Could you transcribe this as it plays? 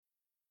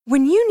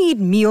When you need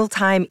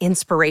mealtime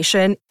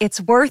inspiration,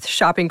 it's worth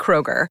shopping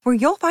Kroger, where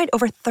you'll find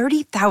over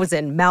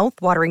 30,000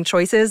 mouth-watering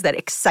choices that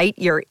excite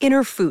your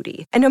inner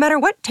foodie. And no matter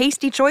what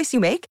tasty choice you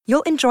make,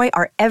 you'll enjoy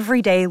our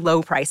everyday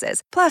low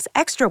prices, plus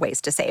extra ways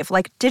to save,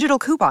 like digital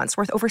coupons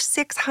worth over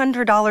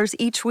 $600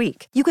 each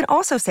week. You can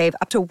also save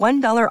up to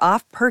 $1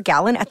 off per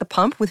gallon at the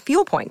pump with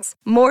fuel points.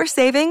 More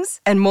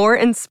savings and more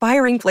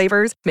inspiring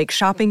flavors make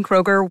shopping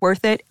Kroger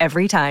worth it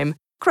every time.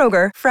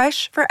 Kroger,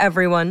 fresh for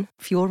everyone.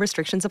 Fuel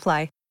restrictions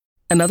apply.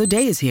 Another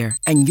day is here,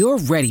 and you're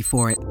ready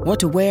for it. What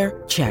to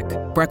wear? Check.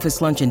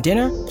 Breakfast, lunch, and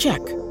dinner? Check.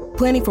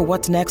 Planning for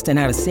what's next and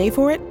how to save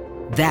for it?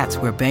 That's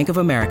where Bank of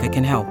America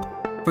can help.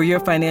 For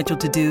your financial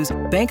to-dos,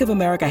 Bank of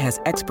America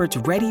has experts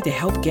ready to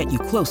help get you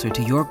closer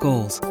to your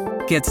goals.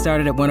 Get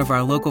started at one of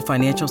our local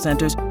financial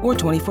centers or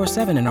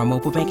 24/7 in our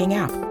mobile banking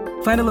app.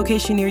 Find a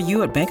location near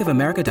you at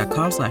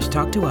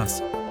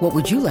bankofamerica.com/talktous. What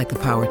would you like the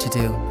power to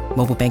do?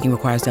 Mobile banking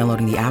requires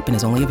downloading the app and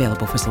is only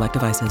available for select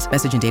devices.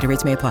 Message and data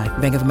rates may apply.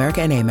 Bank of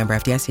America N.A., member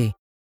FDIC.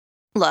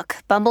 Look,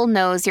 Bumble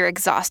knows you're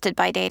exhausted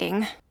by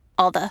dating.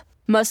 All the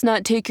must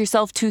not take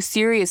yourself too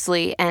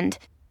seriously and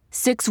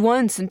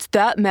 6'1" since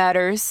that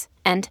matters.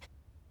 And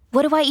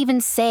what do I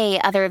even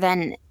say other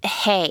than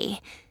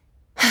hey?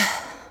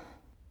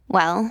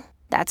 Well,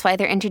 that's why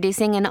they're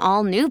introducing an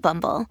all-new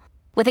Bumble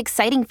with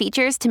exciting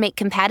features to make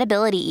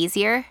compatibility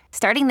easier,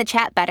 starting the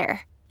chat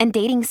better, and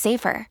dating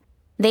safer.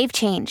 They've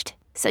changed,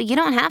 so you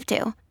don't have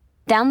to.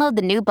 Download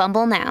the new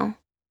Bumble now.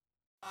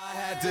 I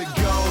had to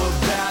go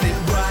about it,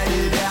 write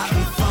it out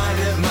and find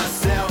it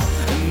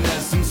myself. And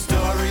there's some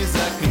stories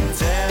I can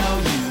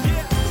tell you.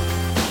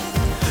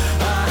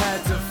 I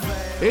had to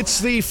fail. It's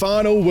the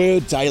Final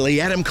Word Daily.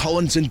 Adam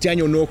Collins and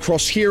Daniel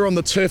Norcross here on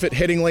the turf at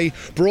Headingley,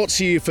 brought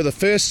to you for the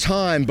first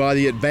time by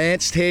the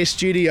Advanced Hair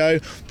Studio,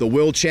 the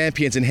world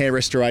champions in hair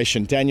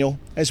restoration. Daniel,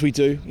 as we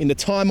do, in the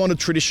time-honoured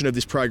tradition of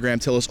this program,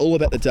 tell us all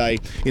about the day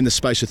in the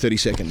space of 30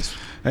 seconds.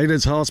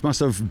 England's hearts must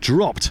have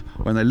dropped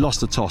when they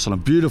lost the toss on a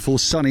beautiful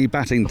sunny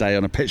batting day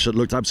on a pitch that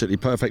looked absolutely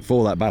perfect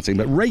for that batting,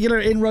 but regular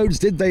inroads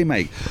did they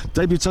make.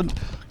 Debutant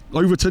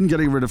Overton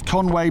getting rid of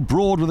Conway,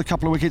 Broad with a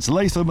couple of wickets,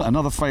 Latham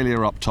another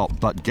failure up top.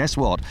 But guess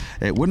what?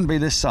 It wouldn't be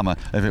this summer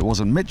if it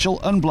wasn't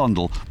Mitchell and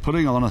Blundell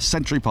putting on a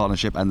century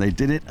partnership, and they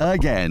did it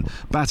again,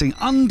 batting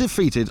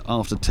undefeated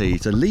after tea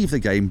to leave the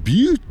game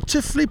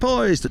beautifully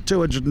poised at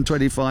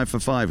 225 for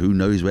 5. Who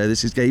knows where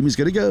this game is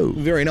going to go?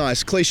 Very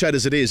nice. Cliched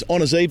as it is,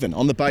 honours even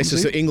on the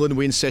basis that England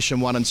wins session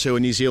 1 and 2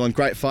 in New Zealand.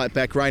 Great fight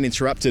back, rain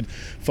interrupted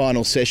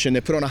final session.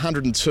 They put on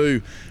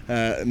 102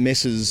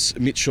 Messrs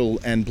Mitchell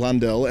and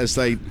Blundell, as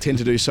they tend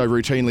to do so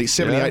routinely,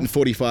 78 and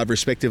 45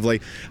 respectively.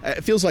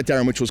 It feels like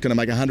Darren Mitchell's going to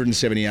make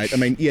 178. I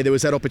mean, yeah, there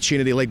was that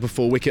opportunity leg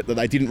before wicket that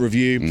they didn't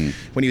review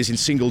when he was in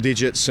single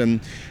digits,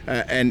 and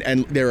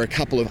there are a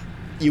couple of,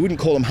 you wouldn't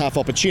call them half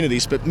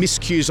opportunities, but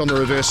miscues on the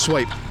reverse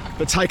sweep.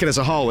 But taken as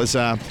a whole, as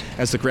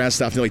the ground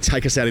staff nearly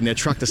take us out in their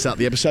truck to start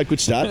the episode,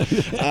 good start.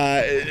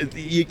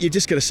 You're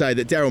just going to say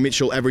that Darryl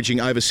Mitchell, averaging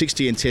over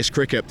 60 in Test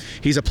cricket,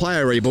 he's a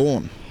player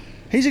reborn.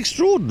 He's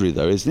extraordinary,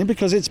 though, isn't he?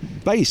 Because it's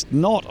based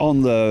not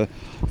on the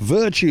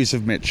virtues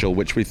of Mitchell,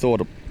 which we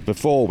thought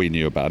before we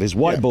knew about, his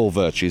white ball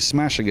virtues,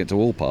 smashing it to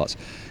all parts.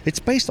 It's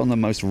based on the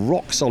most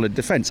rock-solid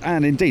defence.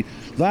 And indeed,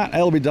 that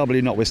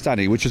LBW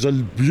notwithstanding, which is a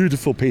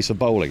beautiful piece of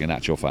bowling in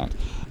actual fact.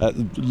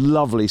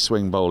 Lovely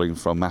swing bowling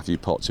from Matthew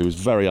Potts, who was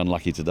very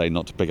unlucky today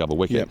not to pick up a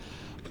wicket. Yep.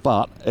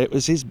 But it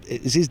was his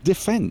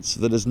defence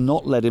that has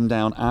not let him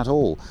down at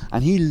all.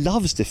 And he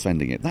loves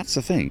defending it. That's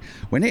the thing.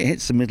 When it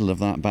hits the middle of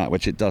that bat,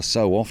 which it does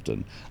so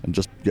often, and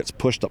just gets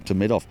pushed up to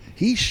mid-off,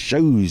 he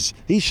shows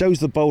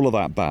the bowler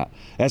that bat.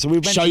 As we've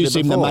mentioned shows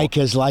him the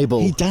maker's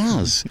label. He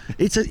does.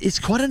 It's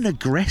quite an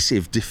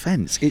aggressive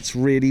defence. It's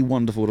really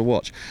wonderful to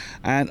watch.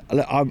 And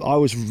I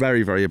was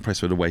very, very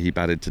impressed with the way he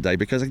batted today,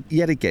 because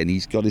yet again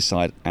he's got his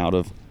side out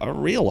of a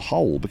real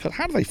hole. Because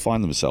how do they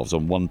find themselves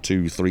on 1,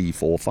 2, 3,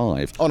 4,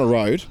 5 on a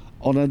road?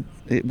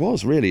 It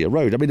was really a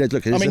road. I mean,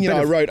 look.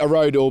 A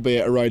road,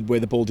 albeit a road where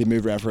the ball did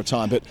move around for a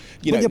time, but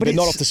but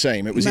not off the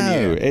seam. It was in the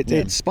air.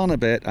 It spun a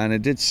bit, and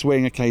it did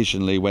swing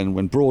occasionally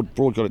when Broad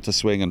got it to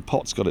swing and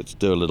Potts got it to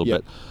do a little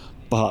bit,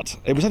 but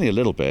it was only a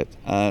little bit.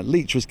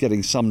 Leach was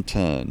getting some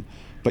turn,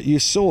 but you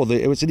saw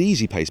that it was an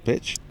easy pace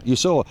pitch. You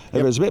saw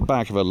it was a bit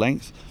back of a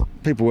length.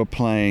 People were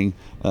playing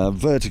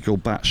vertical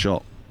bat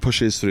shot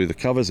pushes through the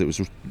covers. It was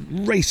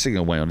racing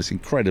away on this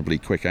incredibly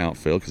quick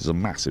outfield, because it's a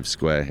massive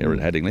square here at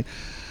Headingley,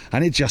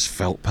 and it just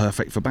felt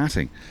perfect for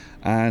batting.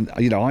 And,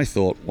 I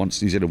thought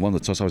once New Zealand won the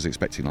toss, I was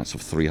expecting like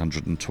sort of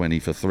 320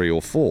 for 3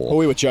 or 4. Well,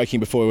 we were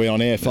joking before we went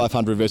on air,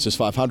 500 versus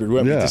 500,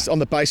 weren't we? Just on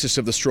the basis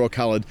of the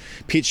straw-coloured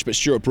pitch, but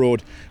Stuart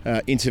Broad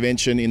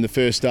intervention in the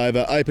first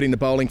over, opening the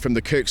bowling from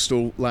the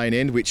Kirkstall lane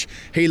end, which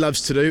he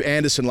loves to do,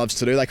 Anderson loves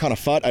to do. They kind of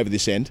fight over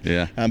this end.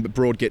 But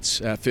Broad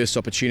gets first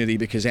opportunity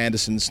because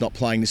Anderson's not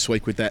playing this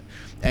week with that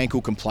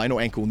ankle complaint,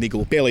 or ankle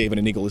niggle, barely even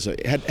a niggle.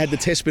 Had the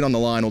test been on the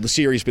line, or the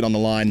series been on the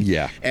line,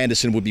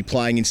 Anderson would be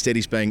playing. Instead,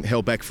 he's being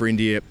held back for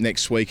India next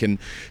next week and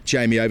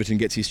Jamie Overton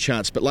gets his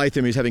chance. But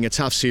Latham, who's having a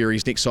tough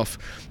series, nicks off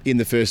in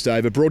the first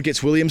over. Broad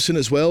gets Williamson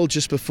as well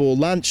just before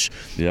lunch,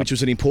 which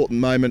was an important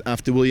moment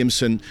after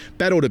Williamson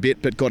battled a bit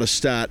but got a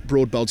start.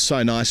 Broad bowled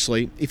so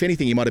nicely. If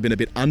anything, he might have been a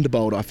bit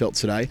underbowled, I felt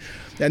today.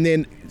 And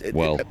then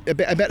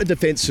about the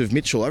defence of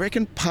Mitchell, I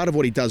reckon part of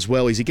what he does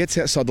well is he gets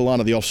outside the line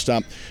of the off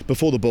stump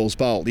before the ball's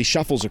bowled. He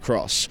shuffles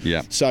across.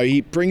 Yeah. So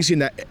he brings in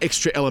that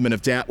extra element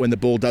of doubt when the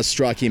ball does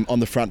strike him on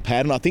the front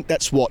pad, and I think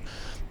that's what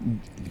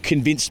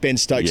convinced Ben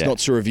Stokes not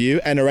to review,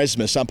 and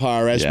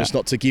umpire Erasmus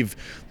not to give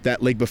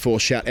that leg before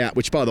shout out,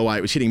 which, by the way,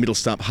 it was hitting middle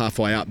stump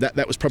halfway up.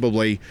 That was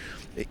probably,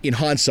 in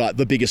hindsight,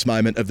 the biggest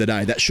moment of the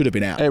day. That should have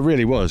been out. It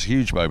really was,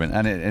 huge moment,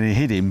 and it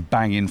hit him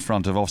bang in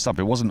front of off stump.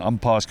 It wasn't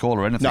umpire's call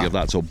or anything of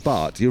that sort,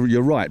 but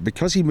you're right,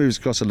 because he moves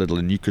across a little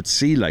and you could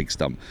see leg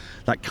stump,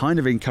 that kind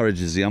of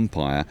encourages the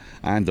umpire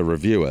and the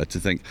reviewer to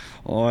think,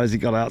 oh, has he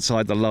got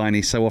outside the line?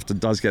 He so often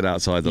does get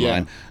outside the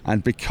line.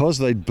 And because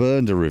they'd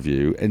burned a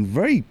review in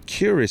very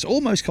curious,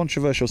 almost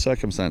controversial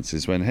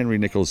circumstances, when Henry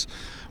Nicholls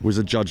was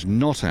adjudged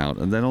not out,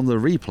 and then on the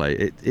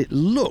replay, it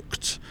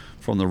looked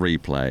from the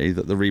replay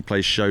that the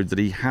replay showed that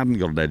he hadn't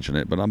got an edge on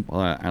it, but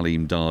umpire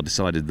Aleem Dar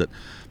decided that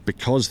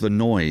because the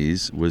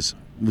noise was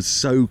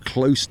so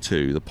close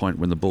to the point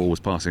when the ball was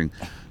passing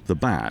the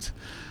bat,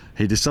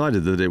 he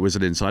decided that it was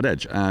an inside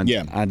edge, and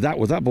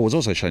that ball was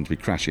also shown to be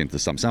crashing into the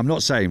stump. So I'm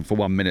not saying for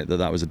 1 minute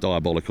that was a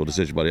diabolical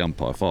decision by the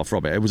umpire, far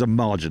from it. It was a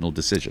marginal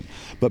decision,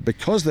 but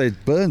because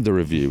they'd burned the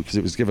review, because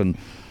it was given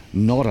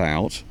not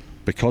out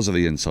because of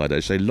the inside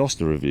edge, they lost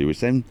the review,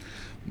 which then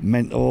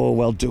meant, oh,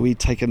 well, do we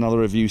take another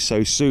review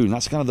so soon?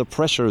 That's kind of the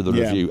pressure of the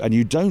review. And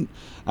you don't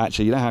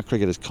actually, you know how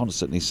cricketers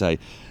constantly say,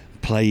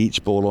 play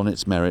each ball on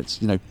its merits,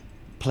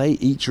 play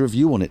each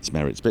review on its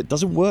merits, but it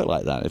doesn't work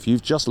like that. If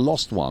you've just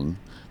lost one,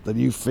 then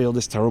you feel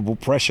this terrible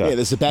pressure. Yeah,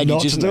 there's a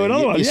baggage, isn't there?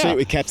 You see it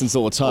with captains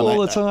all the time. All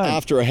the time.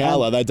 After a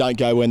howler, they don't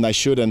go when they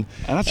should. And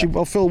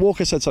actually, Phil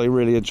Walker said something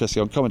really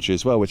interesting on commentary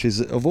as well, which is,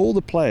 of all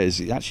the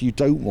players actually you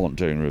don't want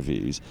doing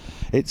reviews,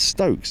 it's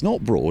Stokes,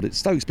 not Broad, it's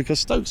Stokes,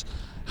 because Stokes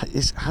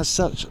has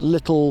such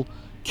little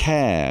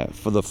care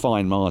for the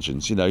fine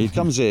margins. He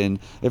comes in,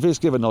 if it's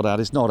given not out,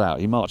 it's not out.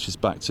 He marches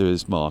back to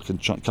his mark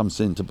and comes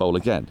in to bowl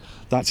again.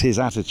 That's his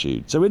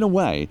attitude. So in a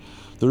way,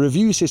 the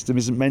review system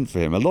isn't meant for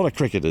him. A lot of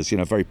cricketers,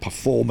 very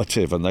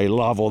performative, and they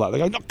love all that. They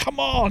go, no, come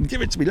on,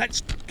 give it to me,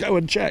 let's go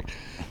and check.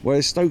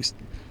 Whereas Stokes,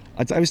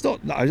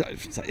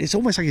 it's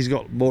almost like he's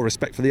got more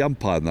respect for the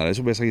umpire than that. It's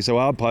almost like he said,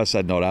 well, umpire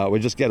said not out,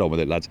 we'll just get on with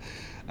it, lads.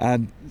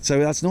 And so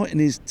that's not in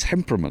his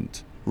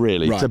temperament,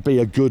 really, to be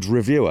a good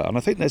reviewer. And I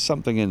think there's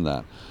something in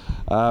that.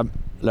 And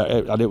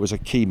it was a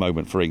key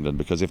moment for England,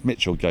 because if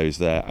Mitchell goes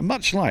there, and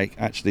much like,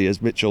 actually,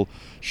 as Mitchell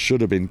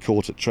should have been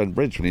caught at Trent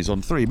Bridge when he's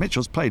on 3,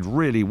 Mitchell's played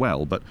really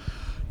well, but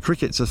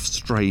cricket's a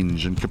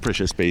strange and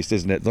capricious beast,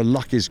 isn't it? The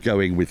luck is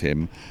going with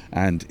him,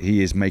 and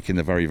he is making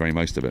the very, very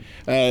most of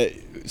it.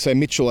 So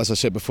Mitchell, as I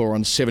said before,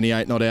 on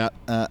 78 not out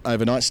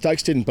overnight.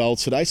 Stokes didn't bowl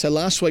today. So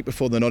last week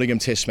before the Nottingham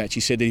Test match, he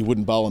said that he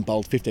wouldn't bowl and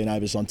bowled 15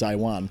 overs on day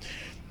one.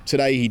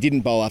 Today he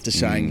didn't bowl after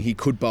saying he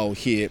could bowl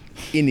here.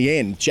 In the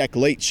end, Jack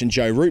Leach and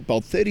Joe Root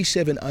bowled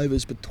 37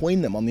 overs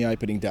between them on the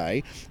opening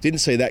day. Didn't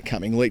see that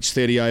coming. Leach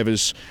 30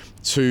 overs,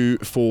 2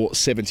 for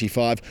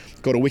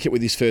 75. Got a wicket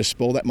with his first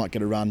ball. That might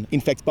get a run. In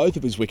fact, both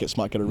of his wickets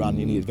might get a run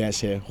in the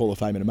Advanced Hair Hall of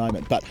Fame in a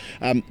moment. But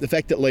the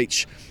fact that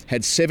Leach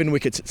had 7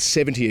 wickets at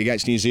 70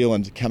 against New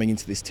Zealand coming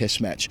into this Test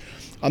match,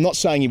 I'm not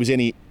saying he was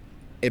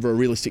ever a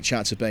realistic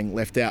chance of being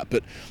left out,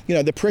 but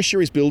the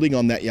pressure is building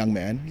on that young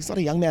man. He's not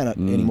a young man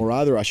anymore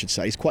either, I should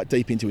say. He's quite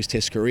deep into his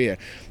Test career,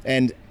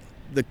 and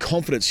the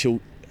confidence he'll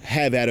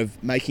have out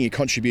of making a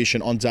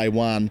contribution on day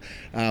one,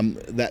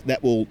 that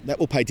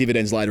will pay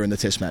dividends later in the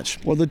Test match.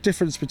 Well, the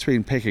difference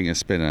between picking a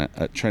spinner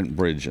at Trent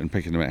Bridge and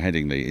picking him at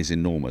Headingley is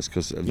enormous,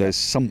 because there's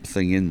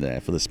something in there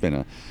for the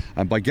spinner,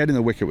 and by getting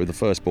the wicket with the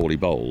first ball he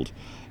bowled,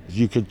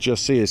 you could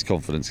just see his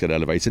confidence get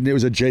elevated, and it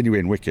was a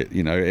genuine wicket.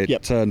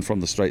 It turned from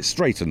the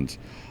straightened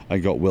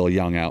and got Will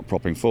Young out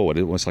propping forward.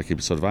 It was like he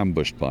was sort of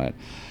ambushed by it.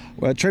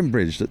 Well, at Trent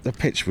Bridge, the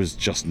pitch was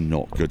just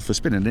not good for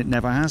spinning. It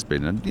never has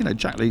been. And,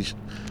 Jack Leach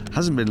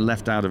hasn't been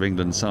left out of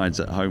England's sides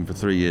at home for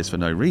 3 years for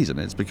no reason.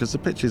 It's because the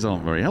pitches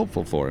aren't very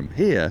helpful for him.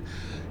 Here,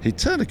 he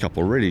turned a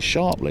couple really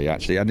sharply,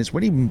 actually, and it's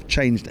when he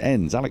changed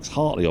ends. Alex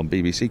Hartley on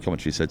BBC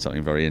commentary said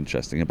something very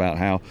interesting about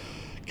how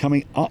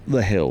coming up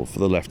the hill for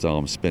the left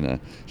arm spinner,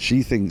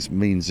 she thinks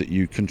means that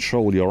you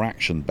control your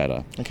action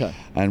better. Okay.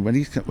 And when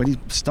he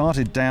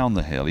started down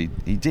the hill,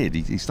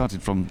 he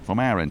started from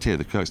our end here,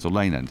 the Kirkstall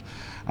Lane end,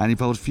 and he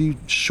bowled a few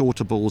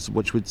shorter balls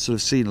which we'd sort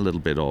of seen a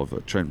little bit of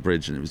at Trent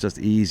Bridge, and it was just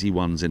easy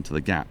ones into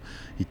the gap.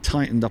 He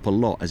tightened up a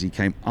lot as he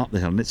came up the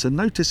hill, and it's a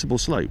noticeable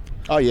slope.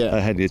 Oh yeah.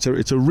 Ahead. It's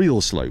a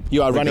real slope.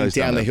 You are running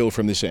down the hill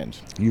from this end.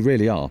 You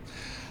really are.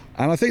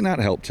 And I think that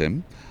helped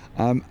him.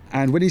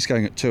 And when he's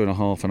going at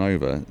 2.5 and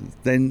over,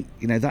 then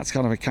that's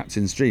kind of a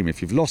captain's dream.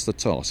 If you've lost the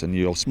toss and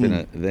your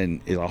spinner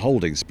then is a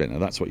holding spinner,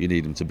 that's what you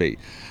need him to be.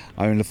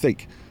 I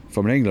think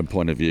from an England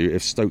point of view,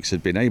 if Stokes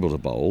had been able to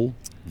bowl,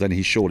 then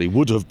he surely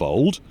would have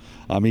bowled.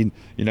 I mean,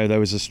 there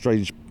was a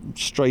strange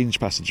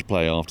passage of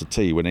play after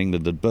tea when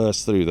England had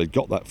burst through. They'd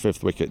got that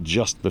 5th wicket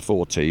just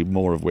before tea,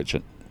 more of which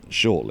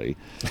shortly,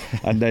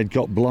 and they'd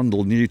got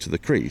Blundell new to the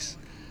crease.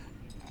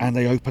 And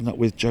they opened up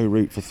with Joe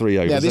Root for 3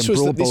 overs. Now, this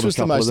was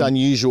the most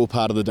unusual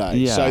part of the day.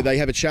 Yeah. So they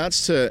have a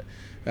chance to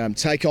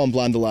take on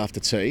Blundell after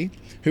tea,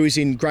 who is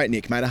in great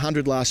nick, made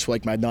 100 last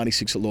week, made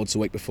 96 at Lords the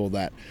week before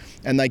that.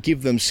 And they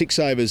give them 6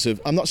 overs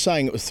of, I'm not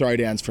saying it was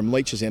throwdowns from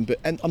Leach's end,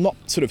 and I'm not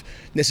sort of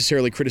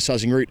necessarily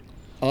criticising Root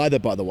either,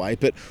 by the way,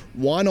 but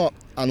why not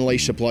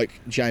unleash a bloke,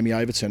 Jamie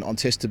Overton, on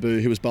test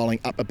debut, who was bowling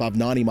up above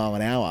 90 mile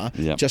an hour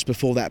just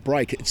before that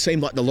break? It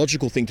seemed like the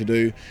logical thing to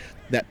do.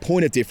 That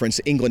point of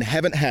difference, England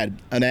haven't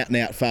had an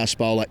out-and-out fast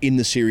bowler in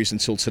the series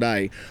until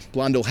today.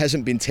 Blundell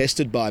hasn't been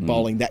tested by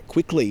bowling that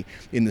quickly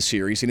in the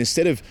series, and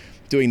instead of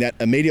doing that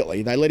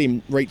immediately, they let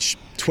him reach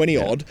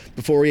 20-odd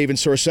before he even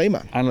saw a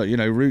seamer. And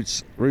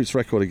look, Root's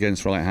record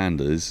against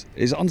right-handers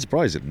is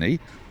unsurprisingly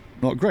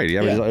not great. He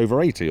averaged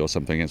over 80 or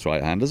something against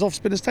right-handers.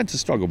 Off-spinners tend to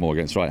struggle more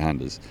against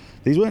right-handers.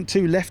 These weren't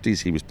 2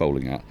 lefties he was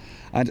bowling at.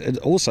 And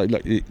also,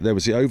 look, there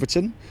was the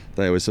Overton,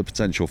 there was the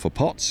potential for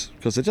Potts,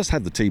 because they just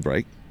had the tea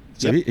break.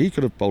 So he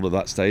could have bowled at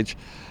that stage.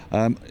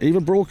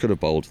 Even Broad could have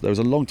bowled. There was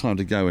a long time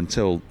to go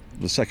until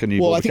the second new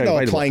ball. Well, I think they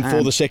were playing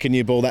for the second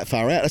new ball that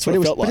far out. That's what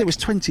it felt like. But it was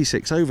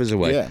 26 overs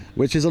away,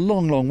 which is a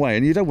long, long way.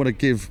 And you don't want to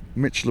give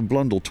Mitchell and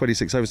Blundell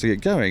 26 overs to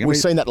get going. We've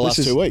seen that the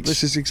last 2 weeks.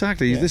 This is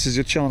exactly, this is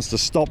your chance to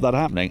stop that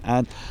happening.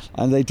 And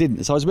they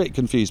didn't. So I was a bit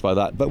confused by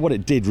that. But what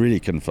it did really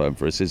confirm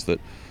for us is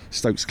that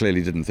Stokes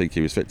clearly didn't think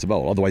he was fit to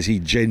bowl. Otherwise, he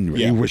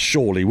genuinely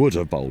surely would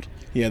have bowled.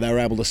 Yeah, they were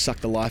able to suck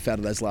the life out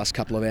of those last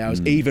couple of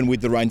hours, even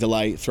with the rain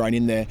delay thrown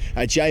in there.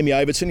 Jamie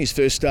Overton, his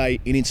first day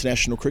in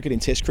international cricket, in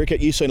Test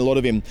cricket. You've seen a lot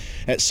of him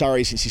at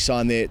Surrey since he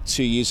signed there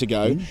 2 years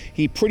ago.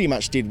 He pretty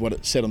much did what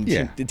it said on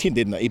the tin,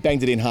 didn't he? He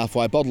banged it in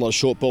halfway, bowled a lot of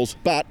short balls,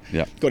 but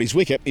got his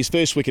wicket, his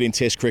first wicket in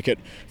Test cricket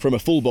from a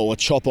full ball, a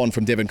chop on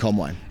from Devon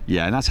Conway.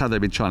 Yeah, and that's how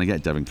they've been trying to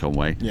get Devon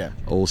Conway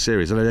all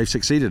series. And they've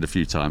succeeded a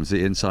few times,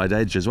 the inside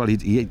edge as well.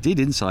 He did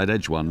inside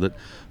edge one that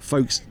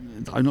folks,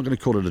 I'm not going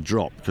to call it a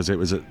drop because it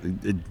was an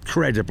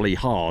incredibly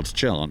hard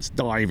chance,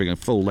 diving a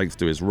full length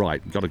to his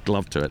right, got a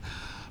glove to it.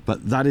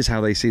 But that is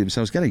how they see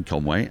themselves getting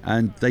Conway,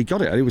 and they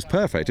got it, and it was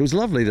perfect. It was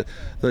lovely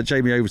that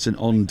Jamie Overton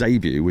on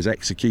debut was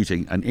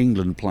executing an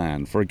England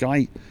plan for a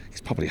guy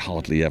he's probably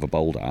hardly ever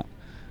bowled at.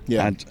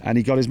 Yeah. And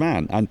he got his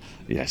man. And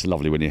it's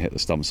lovely when you hit the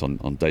stumps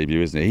on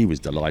debut, isn't it? He was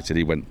delighted.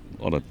 He went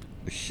on a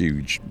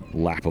huge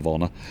lap of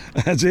honour,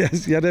 as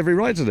he had every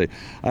right to do.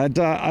 And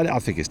I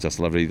think it's just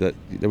lovely that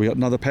we got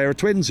another pair of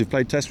twins who've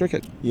played Test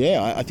cricket.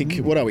 Yeah, I think,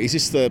 what are we? Is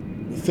this the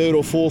 3rd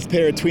or 4th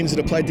pair of twins that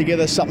have played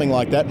together? Something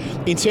like that.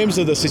 In terms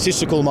of the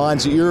statistical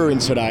minds that you're in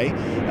today,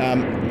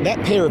 that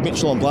pair of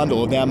Mitchell and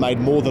Blundell have now made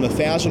more than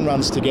 1,000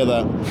 runs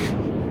together.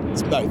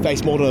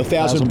 Faced more than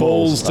 1,000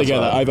 balls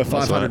together, over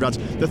 500 runs.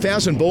 The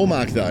 1,000 ball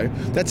mark, though,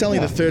 that's only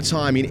the 3rd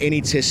time in any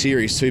Test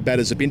series 2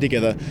 batters have been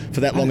together for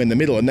that long in the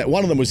middle. And that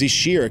one of them was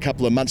this year, a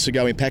couple of months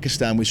ago in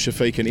Pakistan with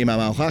Shafiq and Imam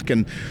Al-Haq.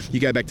 And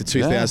you go back to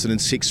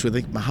 2006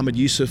 with Muhammad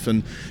Yusuf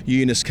and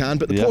Yunus Khan.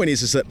 But the point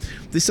is that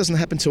this doesn't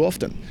happen too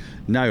often.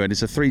 No, and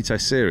it's a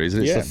 3-test series,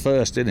 and it's the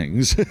first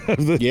innings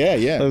of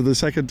the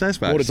second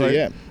Test match.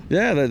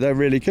 They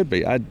really could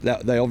be.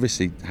 They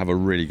obviously have a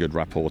really good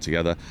rapport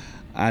together.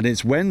 And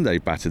it's when they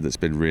batted that's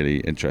been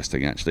really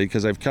interesting, actually,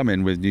 because they've come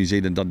in with New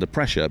Zealand under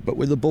pressure, but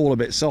with the ball a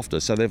bit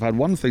softer. So they've had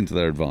one thing to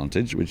their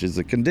advantage, which is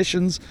the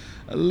conditions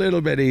a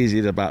little bit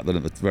easier to bat than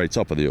at the very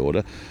top of the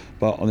order.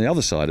 But on the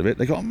other side of it,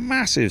 they've got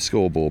massive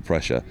scoreboard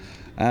pressure.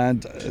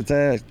 And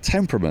their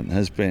temperament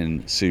has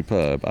been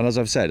superb. And as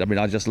I've said, I mean,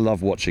 I just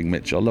love watching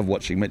Mitchell. I love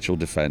watching Mitchell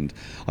defend.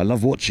 I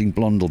love watching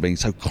Blundell being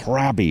so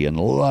crabby and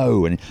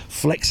low and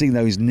flexing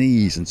those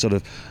knees and sort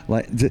of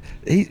like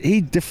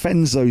he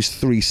defends those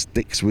 3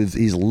 sticks with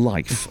his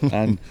life.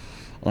 And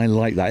I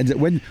like that. And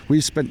when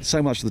we've spent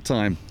so much of the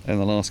time in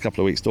the last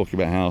couple of weeks talking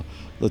about how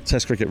the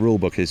Test cricket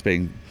rulebook is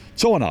being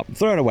torn up,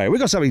 thrown away. We've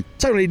got something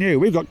totally new.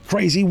 We've got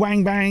crazy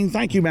wang bang,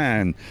 thank you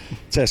man,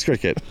 Test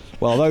cricket.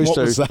 Well, those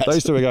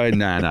two are going,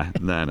 no,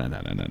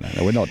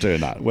 we're not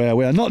doing that.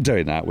 We're not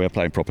doing that. We're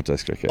playing proper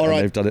Test cricket. All right.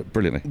 And they've done it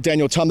brilliantly.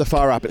 Daniel, time to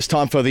fire up. It's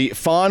time for the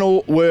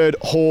Final Word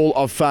Hall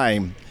of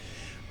Fame.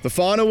 The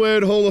Final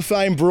Word Hall of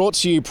Fame brought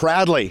to you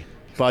proudly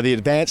by the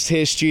Advanced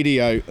Hair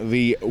Studio,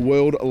 the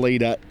world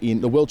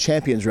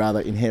champions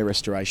in hair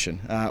restoration.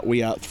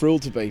 We are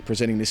thrilled to be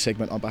presenting this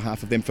segment on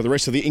behalf of them for the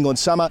rest of the England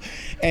summer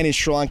and in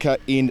Sri Lanka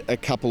in a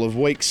couple of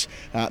weeks.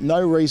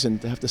 No reason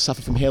to have to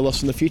suffer from hair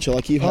loss in the future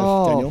like you have,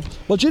 Daniel.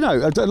 Well, do you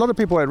know, a lot of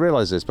people won't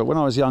realise this, but when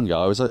I was younger,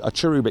 I was a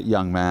cherubic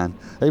young man.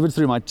 Even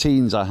through my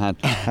teens, I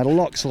had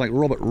locks like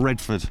Robert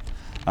Redford.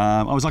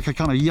 I was like a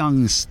kind of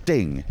young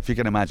Sting, if you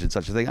can imagine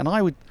such a thing. And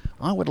I would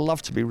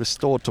love to be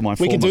restored to my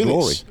former glory. We can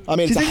do this. I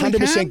mean, it's a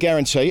 100%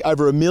 guarantee.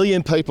 Over 1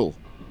 million people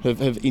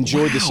have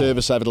enjoyed the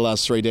service over the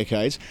last 3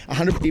 decades.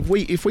 If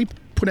we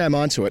put our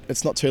mind to it,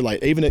 it's not too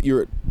late. Even at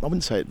I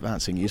wouldn't say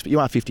advancing years, but you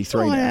are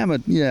 53 now. I am,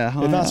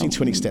 Advancing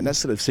to an extent, that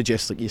sort of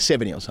suggests that you're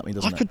 70 or something,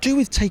 doesn't I it? could do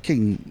with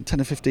taking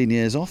 10 or 15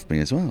 years off me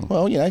as well.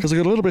 Well, because I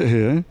got a little bit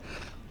here,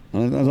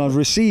 and I've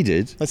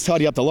receded. Let's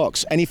tidy up the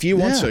locks. And if you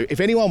want to,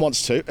 if anyone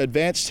wants to,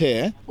 Advanced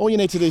Hair, all you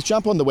need to do is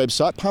jump on the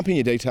website, pump in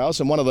your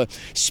details, and one of the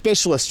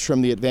specialists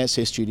from the Advanced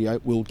Hair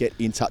Studio will get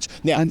in touch.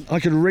 Now, And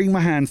I could wring my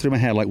hand through my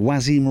hair like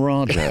Wazim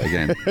Raja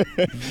again.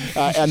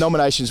 our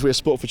nominations, we're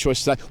Sport for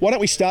Choice today. Why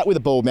don't we start with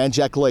a bald man,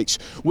 Jack Leach.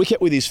 Wicket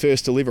with his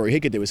first delivery. He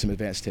could do with some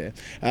advanced hair.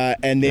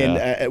 And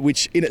then,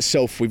 which in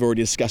itself, we've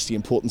already discussed the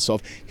importance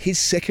of. His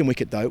second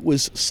wicket, though,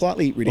 was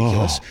slightly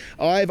ridiculous.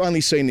 I've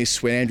only seen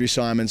this when Andrew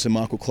Simons and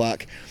Michael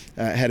Clark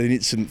had an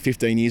incident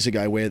 15 years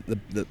ago where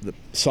the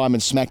Simon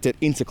smacked it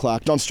into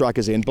Clark,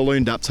 non-striker's end,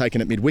 ballooned up,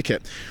 taken it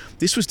mid-wicket.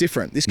 This was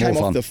different. This came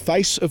off the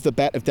face of the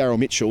bat of Daryl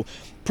Mitchell,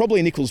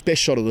 probably Nichol's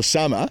best shot of the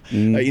summer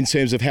in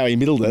terms of how he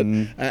middled it.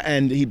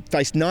 And he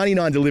faced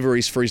 99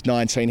 deliveries for his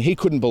 19. He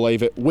couldn't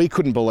believe it. We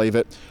couldn't believe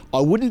it.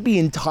 I wouldn't be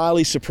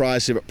entirely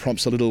surprised if it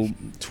prompts a little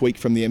tweak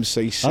from the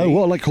MCC. Oh,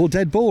 what, like called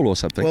dead ball or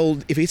something? Well,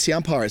 if it's the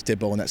umpire, it's dead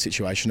ball in that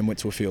situation and went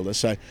to a fielder.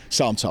 So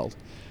I'm told.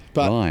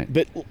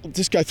 But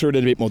just go through it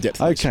in a bit more depth.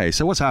 Okay,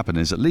 so what's happened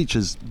is that Leach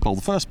has bowled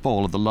the first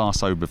ball of the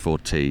last over before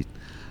tea,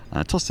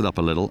 tossed it up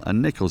a little,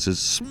 and Nicholls has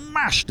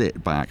smashed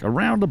it back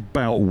around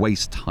about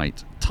waist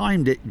height,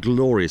 timed it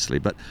gloriously,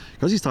 but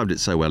because he's timed it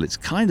so well, it's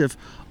kind of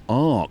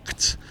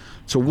arced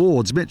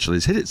towards Mitchell.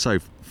 He's hit it so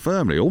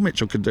firmly. All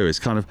Mitchell can do is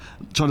kind of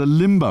try to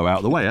limbo out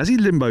of the way. As he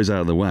limbos out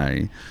of the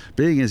way,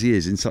 being as he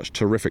is in such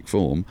terrific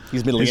form,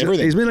 he's middling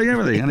everything. He's middling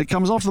everything, and it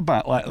comes off the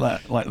bat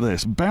like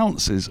this,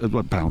 bounces.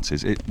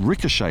 It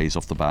ricochets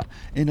off the bat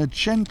in a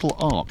gentle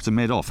arc to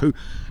mid-off.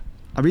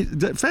 I mean,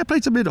 fair play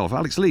to mid-off.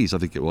 Alex Lees, I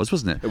think it was,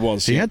 wasn't it? It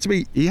was. He had to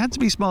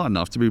be smart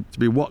enough to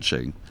be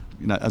watching,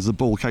 as the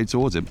ball came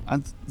towards him,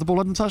 and the ball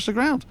hadn't touched the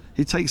ground.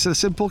 He takes a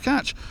simple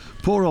catch.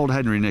 Poor old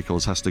Henry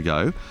Nicholls has to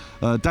go.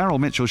 Daryl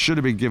Mitchell should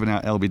have been given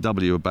out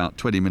LBW about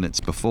 20 minutes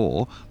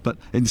before, but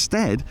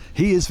instead,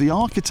 he is the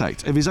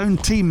architect of his own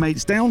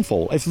teammates'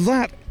 downfall. If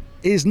that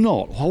is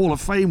not Hall of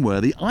Fame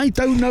worthy, I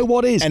don't know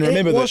what is. And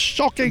remember, it was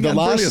shocking. The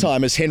last brilliant.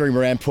 time, as Henry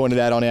Moran pointed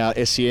out on our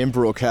SEM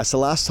broadcast, the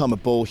last time a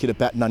ball hit a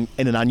bat in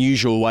an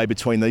unusual way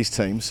between these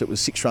teams, it was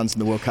 6 runs in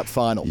the World Cup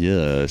final.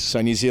 Yes. So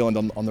New Zealand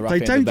on the rough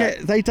end of that.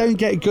 They don't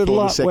get good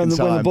luck when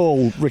the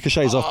ball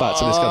ricochets off bats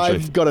in this country.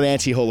 I've got an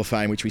anti-Hall of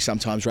Fame, which we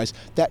sometimes raise.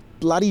 That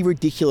bloody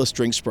ridiculous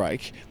drinks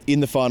break in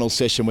the final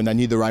session when they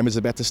knew the rain was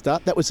about to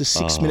start, that was a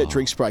 6-minute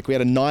drinks break. We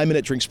had a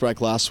 9-minute drinks break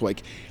last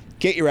week.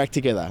 Get your act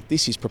together.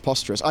 This is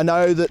preposterous. I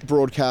know that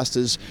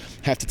broadcasters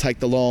have to take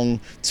the long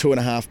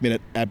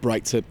 2.5-minute ad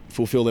break to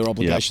fulfil their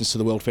obligations to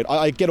the World Fed.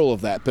 I get all of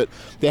that, but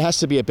there has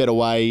to be a better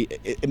way,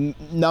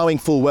 knowing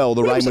full well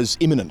the rain was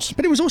imminent.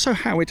 But it was also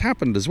how it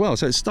happened as well.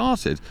 So it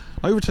started,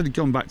 Overton had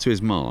gone back to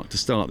his mark to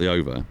start the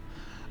over,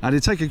 and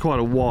it'd taken quite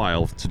a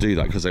while to do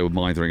that because they were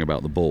mithering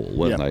about the ball,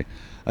 weren't they?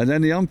 And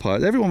then the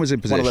umpires, everyone was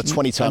in position. One of the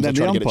 20 times I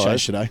tried to get it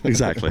changed today.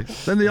 Exactly.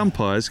 Then the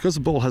umpires, because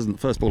the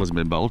first ball hasn't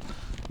been bowled,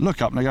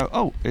 look up and they go,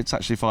 oh, it's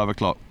actually 5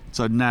 o'clock.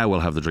 So now we'll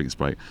have the drinks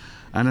break.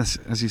 And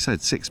as you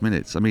said, 6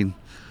 minutes. I mean,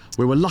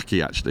 we were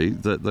lucky actually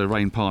that the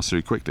rain passed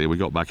through quickly and we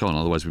got back on.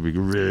 Otherwise, we'd be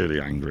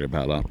really angry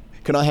about that.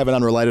 Can I have an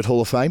unrelated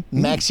Hall of Fame?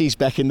 Maxie's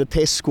back in the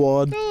Test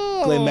squad.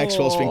 Glenn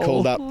Maxwell's been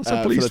called up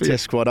for the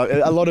Test squad.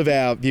 A lot of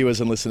our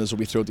viewers and listeners will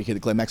be thrilled to hear that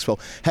Glenn Maxwell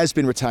has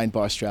been retained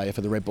by Australia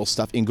for the red ball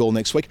stuff in Gaul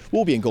next week.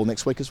 We'll be in Gaul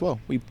next week as well.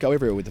 We go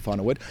everywhere with the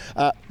final word.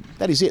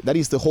 That is it. That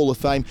is the Hall of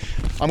Fame.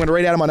 I'm going to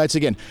read out of my notes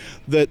again.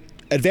 The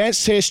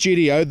Advanced Hair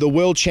Studio, the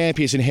world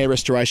champions in hair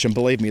restoration.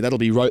 Believe me, that'll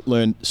be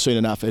learned soon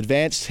enough.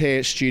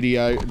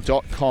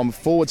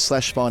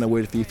 AdvancedHairStudio.com/final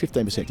word for your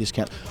 15%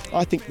 discount.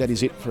 I think that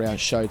is it for our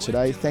show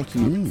today. Thank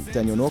you,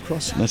 Daniel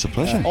Norcross. That's a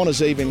pleasure.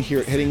 Honours even here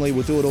at Headingley.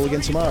 We'll do it all again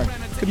tomorrow.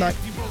 Good night.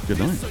 Good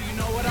night.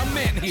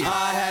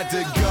 I had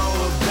to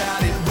go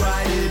about it